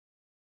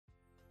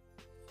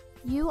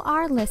You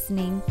are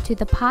listening to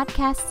the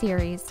podcast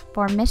series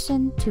for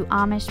Mission to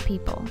Amish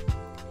People.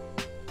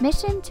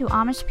 Mission to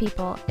Amish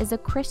People is a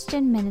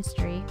Christian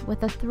ministry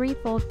with a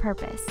threefold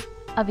purpose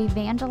of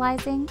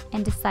evangelizing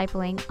and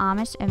discipling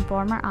Amish and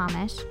former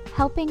Amish,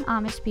 helping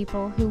Amish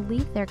people who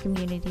leave their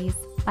communities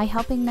by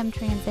helping them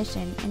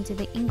transition into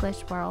the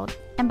English world,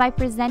 and by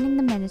presenting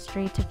the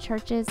ministry to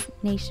churches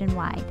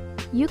nationwide.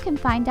 You can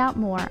find out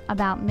more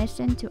about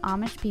Mission to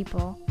Amish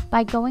People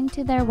by going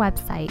to their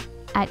website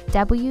at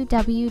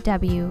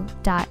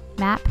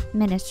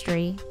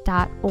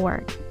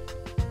www.mapministry.org.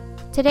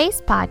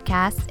 Today's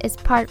podcast is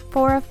part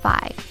 4 of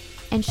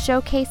 5 and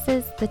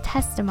showcases the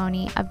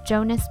testimony of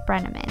Jonas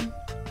Brenneman.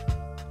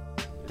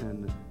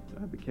 And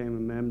I became a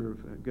member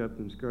of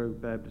Gupton's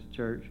Grove Baptist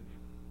Church.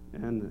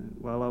 And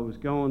while I was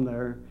going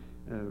there,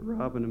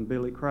 Robin and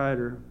Billy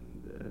Kreider,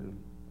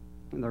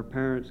 their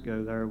parents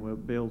go there. Well,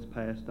 Bill's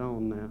passed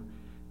on now,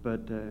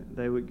 but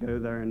they would go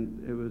there, and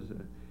it was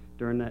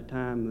during that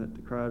time that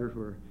the Kreiders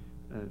were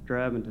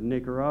driving to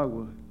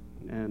Nicaragua,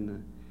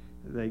 and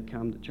they'd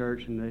come to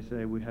church and they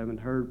say, "We haven't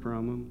heard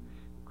from them.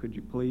 Could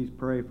you please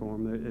pray for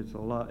them? It's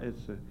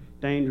a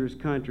dangerous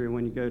country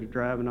when you go to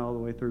driving all the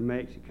way through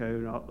Mexico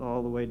and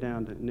all the way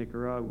down to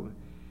Nicaragua."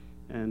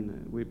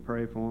 And we'd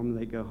pray for them.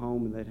 They'd go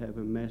home and they'd have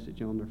a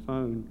message on their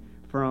phone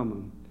from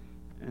them.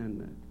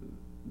 And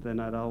then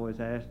I'd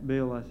always ask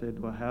Bill, I said,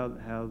 "Well, how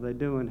are they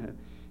doing?"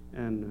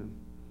 And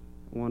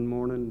one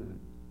morning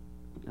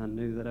I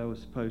knew that I was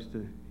supposed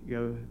to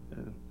go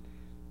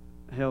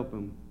help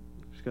them,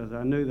 because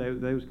I knew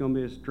they was going to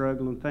be a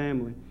struggling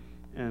family.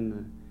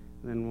 And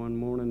then one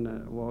morning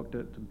I walked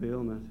up to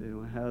Bill and I said,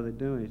 "Well, how are they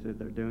doing?" He said,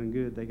 "They're doing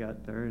good. They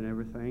got there and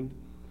everything."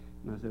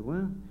 And I said,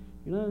 "Well,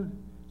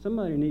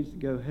 somebody needs to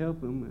go help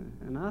them,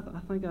 and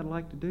I think I'd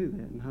like to do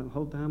that." And the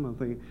whole time I'm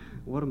thinking,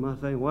 what am I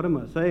saying? What am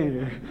I saying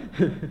here?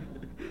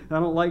 I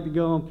don't like to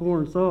go on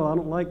foreign soil. I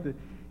don't like to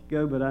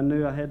go, but I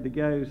knew I had to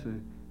go, so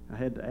I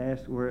had to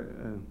ask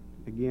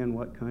again,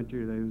 what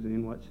country they was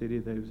in, what city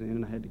they was in,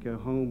 and I had to go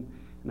home,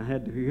 and I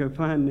had to go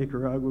find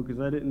Nicaragua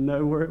because I didn't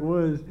know where it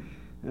was,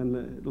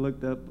 and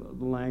looked up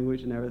the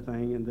language and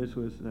everything. And this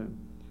was,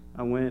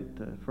 I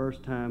went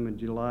first time in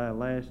July of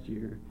last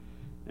year,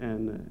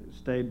 and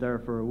stayed there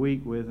for a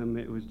week with them.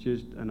 It was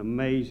just an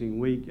amazing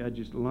week. I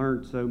just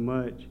learned so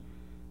much,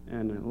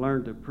 and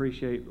learned to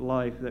appreciate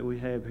life that we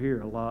have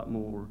here a lot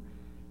more,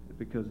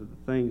 because of the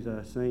things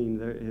I've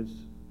seen.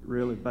 It's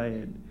really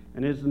bad.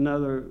 And it's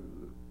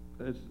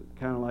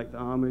kind of like the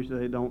Amish.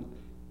 They don't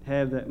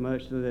have that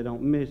much, so they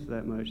don't miss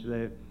that much.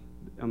 They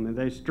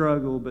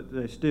struggle, but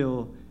they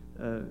still,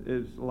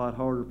 it's a lot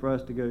harder for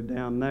us to go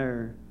down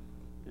there.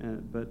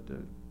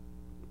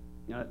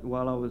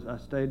 While I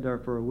stayed there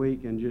for a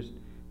week, and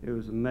it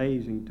was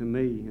amazing to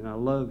me, and I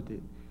loved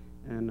it.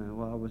 And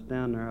while I was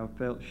down there, I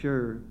felt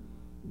sure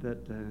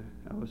that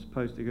I was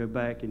supposed to go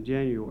back in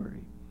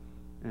January.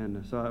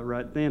 And so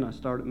right then I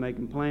started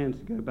making plans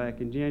to go back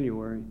in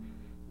January.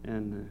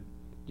 And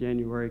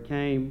January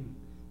came,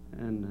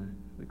 and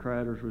the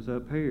Kreiders was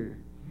up here.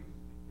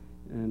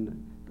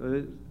 And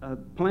I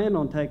planned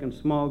on taking a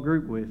small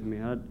group with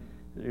me. I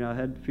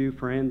had a few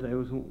friends. They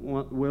was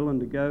willing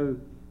to go,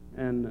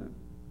 and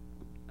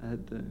I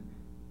had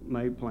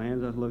made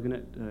plans. I was looking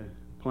at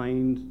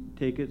planes,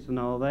 tickets, and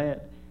all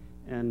that,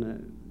 and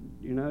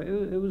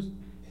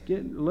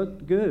it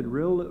looked good,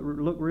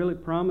 looked really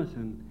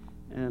promising.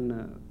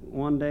 And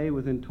one day,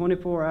 within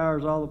 24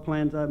 hours, all the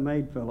plans I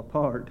made fell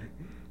apart.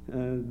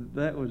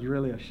 That was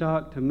really a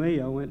shock to me.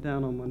 I went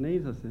down on my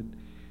knees. I said,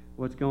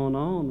 "What's going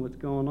on? What's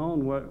going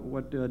on?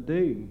 What do I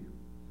do?"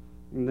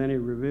 And then he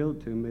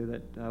revealed to me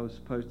that I was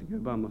supposed to go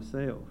by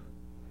myself,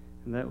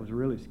 and that was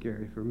really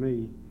scary for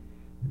me,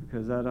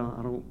 because I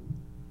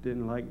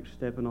didn't like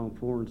stepping on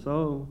foreign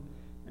soil.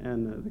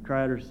 And the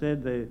Kreiders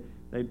said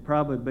they'd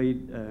probably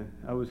be.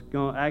 I was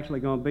actually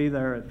going to be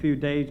there a few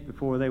days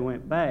before they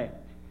went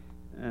back,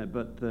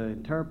 but the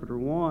interpreter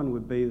Juan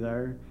would be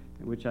there,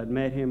 which I'd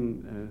met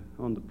him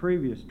on the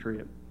previous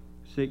trip,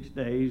 6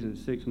 days and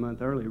 6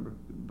 months earlier.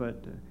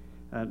 But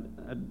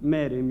I'd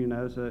met him,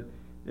 so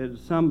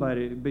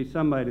it'd be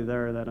somebody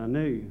there that I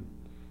knew.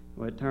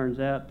 Well, it turns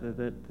out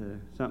that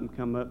something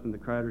come up, and the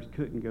Kreiders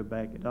couldn't go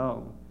back at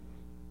all.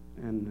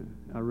 And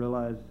I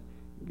realized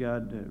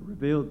God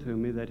revealed to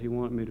me that He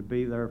wanted me to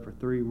be there for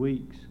 3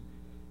 weeks,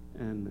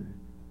 and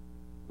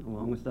the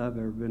longest I've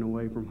ever been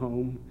away from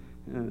home.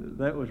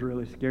 That was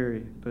really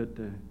scary, but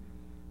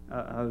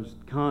I was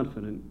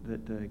confident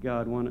that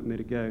God wanted me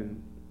to go.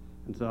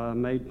 And so I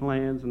made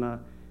plans, and I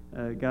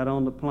got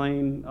on the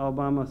plane all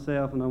by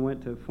myself, and I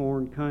went to a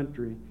foreign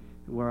country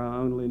where I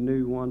only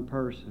knew one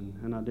person,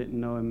 and I didn't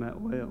know him that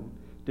well.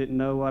 Didn't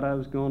know what I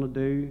was going to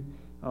do.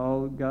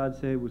 All God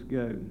said was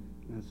go.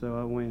 And so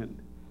I went.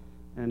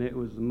 And it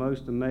was the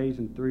most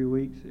amazing 3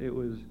 weeks.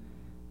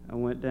 I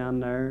went down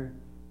there,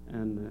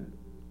 and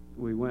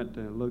we went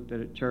and looked at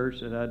a church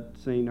that I'd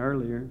seen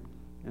earlier,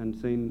 and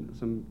seen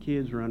some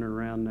kids running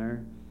around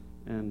there.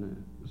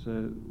 And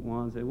so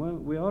Juan said, "Well,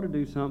 we ought to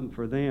do something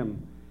for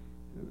them."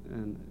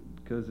 And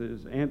because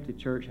it's an empty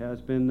church house.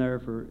 Been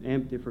there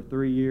empty for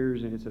 3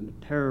 years, and it's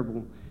a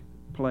terrible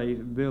place,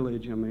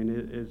 village. I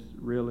mean, it's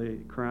really,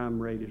 crime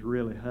rate is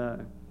really high.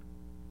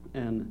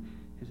 And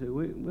he said,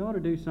 we ought to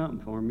do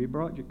something for him. You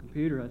brought your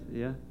computer? I said,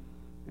 yeah.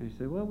 And he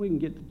said, well, we can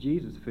get the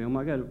Jesus film.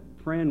 I got a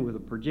friend with a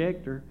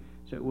projector,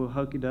 so we'll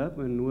hook it up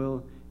and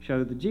we'll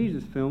show the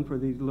Jesus film for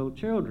these little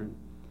children.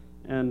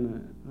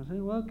 And I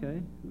said, well,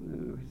 okay.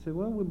 He said,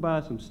 well, we'll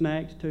buy some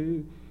snacks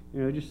too,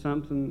 just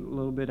something a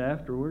little bit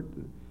afterward.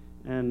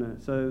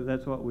 And so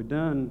that's what we'd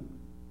done.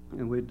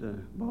 And we'd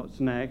bought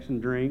snacks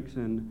and drinks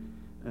and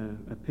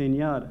a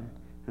piñata.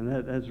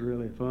 And that's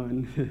really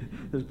fun.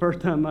 It's the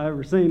first time I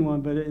ever seen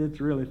one, but it's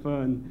really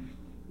fun.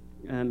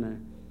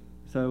 And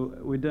so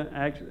we done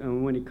actually.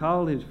 When he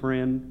called his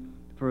friend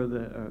for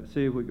the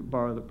see if we could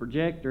borrow the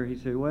projector, he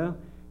said, "Well,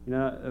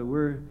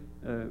 we're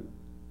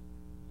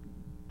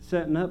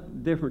setting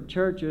up different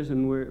churches,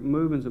 and we're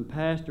moving some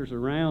pastors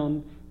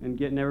around and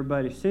getting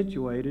everybody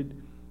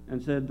situated."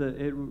 And said that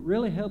it would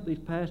really help these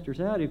pastors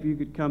out if you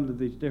could come to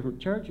these different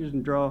churches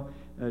and draw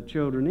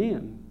children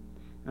in.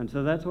 And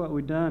so that's what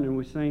we've done, and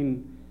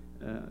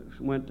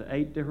went to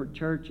 8 different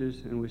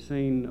churches, and we've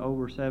seen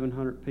over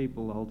 700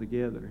 people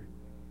altogether.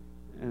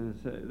 And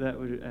so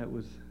that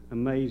was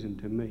amazing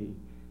to me.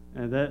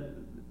 And that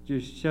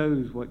just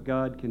shows what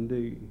God can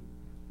do.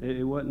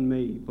 It wasn't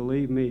me.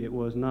 Believe me, it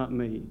was not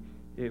me.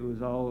 It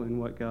was all in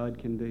what God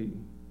can do.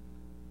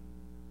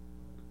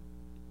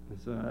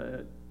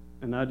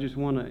 And I just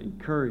want to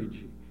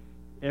encourage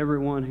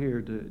everyone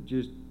here to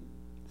just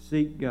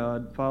seek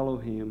God, follow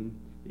Him.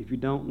 If you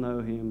don't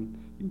know Him,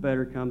 you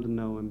better come to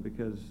know Him,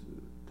 because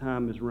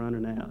time is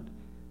running out.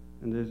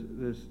 And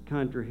this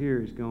country here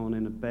is going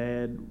in a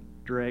bad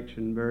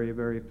direction very,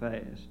 very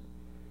fast.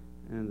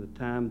 And the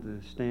time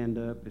to stand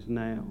up is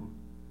now.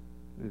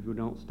 If we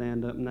don't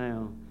stand up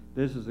now,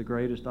 this is the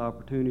greatest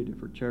opportunity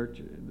for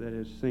church that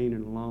is seen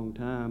in a long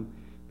time,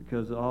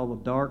 because of all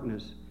the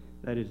darkness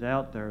that is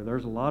out there.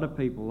 There's a lot of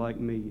people like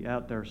me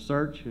out there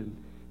searching,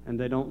 and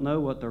they don't know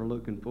what they're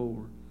looking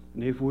for.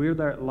 And if we're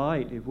that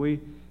light, if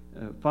we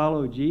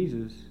follow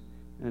Jesus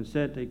and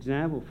set the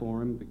example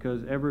for Him,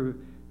 because every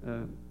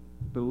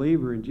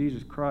believer in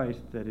Jesus Christ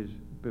that has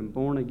been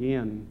born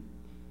again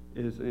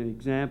is an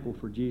example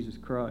for Jesus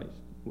Christ.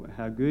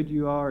 How good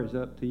you are is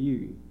up to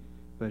you.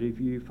 But if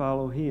you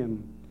follow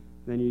Him,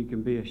 then you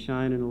can be a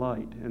shining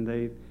light, and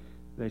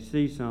they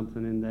see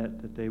something in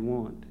that they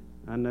want.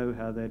 I know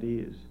how that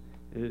is.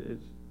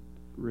 It's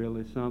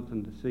really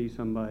something to see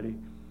somebody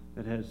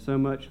that has so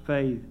much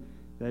faith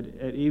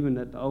that even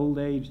at the old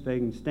age they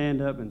can stand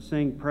up and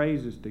sing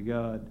praises to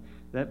God.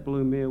 That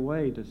blew me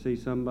away, to see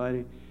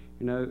somebody,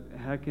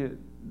 how can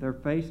they're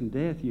facing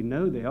death?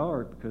 They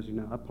are, because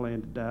I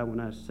planned to die when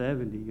I was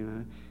 70.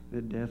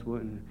 That death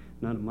wasn't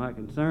none of my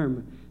concern.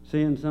 But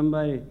seeing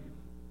somebody,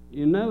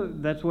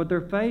 that's what they're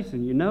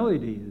facing.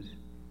 It is,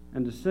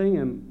 and to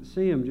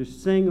see them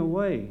just sing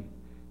away,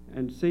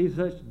 and see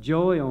such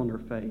joy on their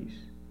face.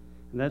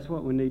 And that's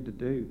what we need to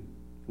do.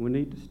 We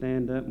need to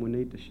stand up and we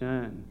need to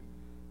shine,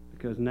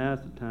 because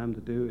now's the time to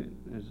do it.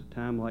 It's a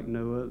time like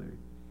no other.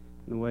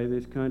 And the way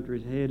this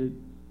country's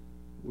headed,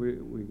 we're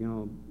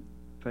going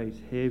to face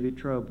heavy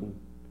trouble.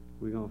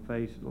 We're going to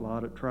face a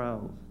lot of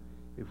trials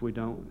if we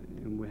don't,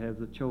 and we have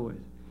the choice.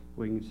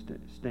 We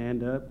can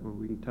stand up, or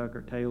we can tuck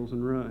our tails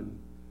and run.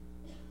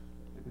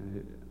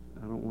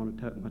 I don't want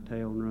to tuck my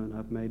tail and run.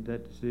 I've made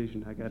that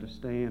decision. I got to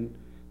stand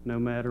no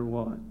matter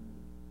what.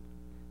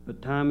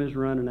 But time is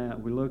running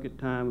out. We look at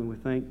time and we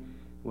think,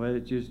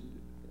 well,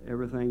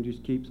 everything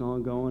just keeps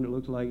on going. It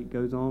looks like it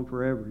goes on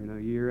forever,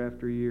 year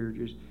after year,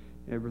 just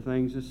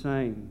everything's the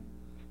same.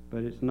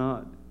 But it's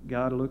not.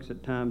 God looks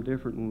at time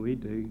different than we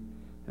do.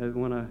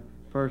 When I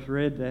first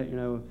read that,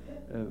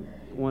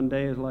 one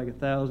day is like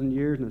 1,000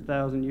 years, and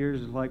 1,000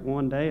 years is like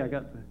one day, I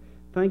got to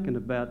thinking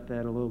about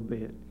that a little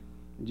bit.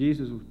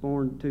 Jesus was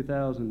born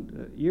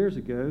 2,000 years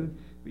ago,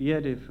 but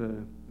yet if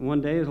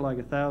one day is like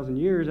 1,000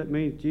 years, that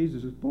means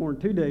Jesus was born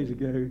 2 days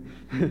ago.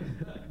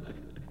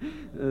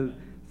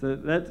 So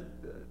that's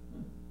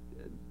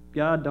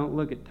God don't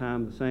look at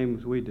time the same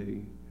as we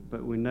do,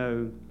 but we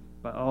know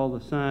by all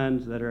the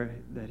signs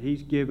that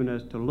He's given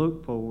us to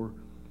look for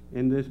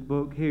in this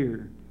book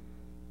here,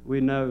 we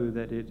know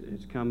that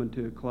it's coming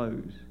to a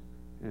close,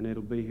 and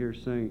it'll be here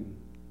soon.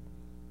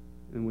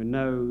 And we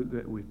know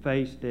that we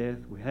face death.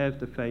 We have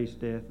to face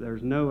death.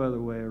 There's no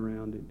other way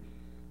around it.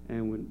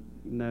 And we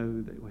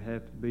know that we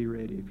have to be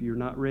ready. If you're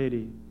not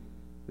ready,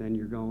 then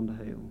you're going to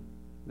hell.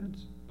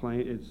 That's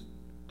plain. It's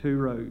 2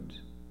 roads.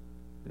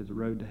 There's a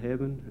road to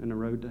heaven and a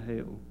road to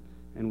hell.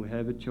 And we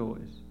have a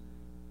choice.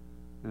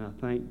 And I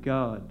thank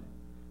God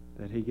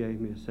that He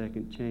gave me a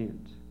second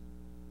chance.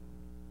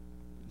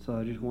 So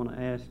I just want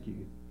to ask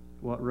you,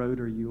 what road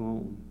are you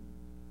on?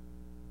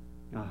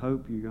 I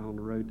hope you're on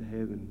the road to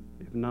heaven.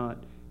 If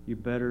not, you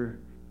better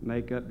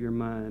make up your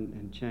mind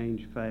and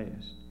change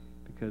fast,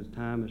 because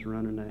time is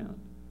running out.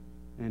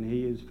 And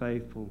He is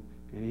faithful,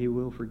 and He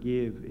will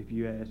forgive if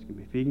you ask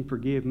Him. If He can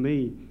forgive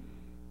me,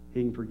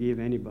 He can forgive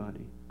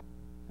anybody.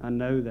 I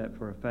know that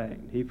for a fact.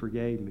 He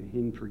forgave me. He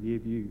can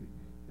forgive you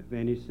of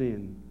any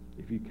sin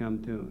if you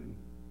come to him.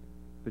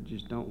 But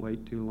just don't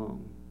wait too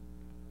long.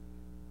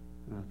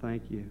 And I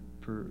thank you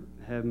for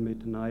having me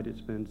tonight.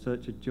 It's been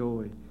such a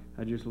joy.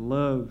 I just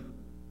love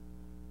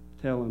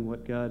telling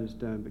what God has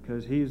done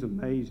because he's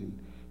amazing.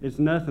 It's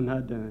nothing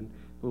I've done.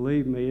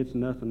 Believe me, it's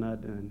nothing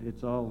I've done.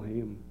 It's all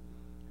him.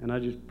 And I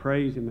just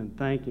praise him and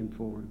thank him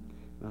for him.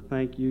 And I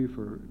thank you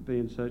for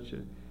being such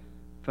a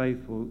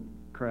faithful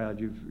crowd.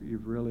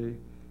 You've really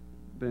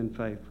been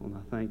faithful, and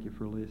I thank you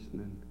for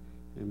listening.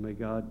 And may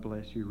God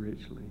bless you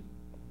richly.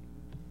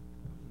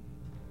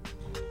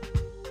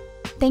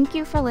 Thank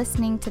you for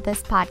listening to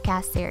this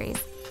podcast series.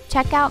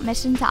 Check out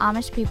Mission to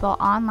Amish People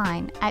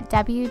online at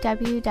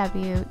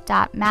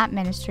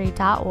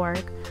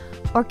www.mapministry.org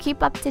or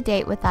keep up to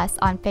date with us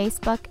on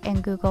Facebook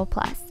and Google+.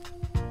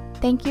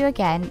 Thank you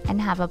again and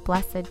have a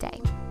blessed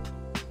day.